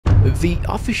The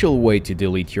official way to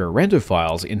delete your render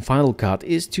files in Final Cut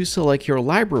is to select your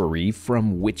library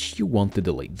from which you want to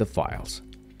delete the files.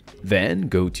 Then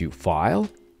go to File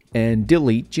and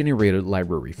Delete Generated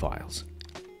Library Files.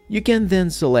 You can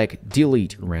then select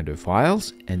Delete Render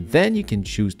Files, and then you can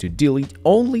choose to delete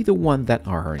only the ones that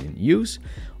are in use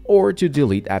or to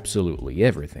delete absolutely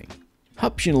everything.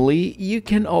 Optionally, you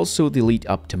can also delete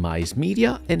optimized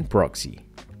media and proxy.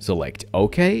 Select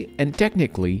OK, and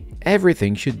technically,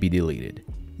 everything should be deleted.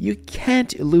 You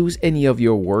can't lose any of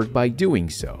your work by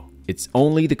doing so. It's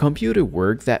only the computer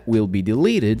work that will be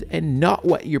deleted and not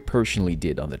what you personally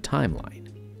did on the timeline.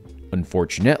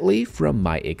 Unfortunately, from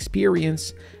my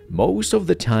experience, most of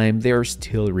the time there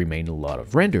still remain a lot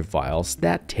of render files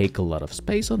that take a lot of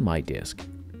space on my disk.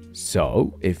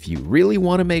 So, if you really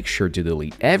want to make sure to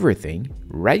delete everything,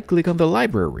 right-click on the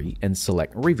library and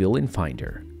select Reveal in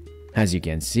Finder. As you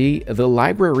can see, the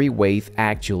library weighs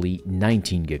actually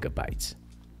 19 GB.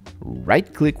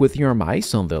 Right-click with your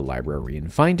mouse on the library in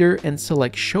Finder and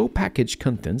select Show Package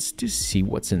Contents to see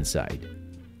what's inside.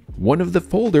 One of the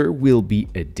folder will be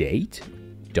a date.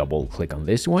 Double-click on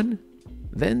this one,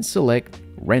 then select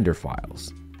Render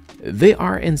Files. They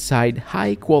are inside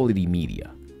high-quality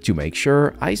media. To make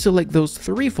sure, I select those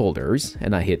 3 folders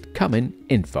and I hit Common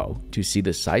Info to see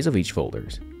the size of each folder.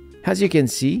 As you can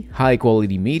see,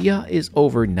 high-quality media is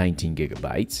over 19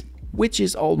 GB, which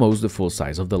is almost the full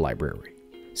size of the library.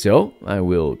 So, I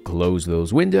will close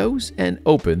those windows and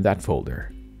open that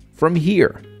folder. From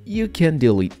here, you can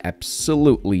delete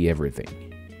absolutely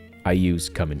everything. I use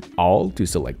Command Alt to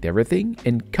select everything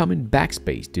and Command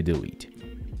Backspace to delete.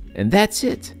 And that's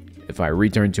it. If I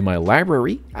return to my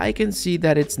library, I can see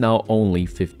that it's now only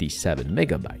 57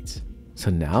 MB. So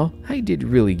now I did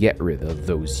really get rid of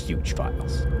those huge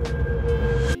files.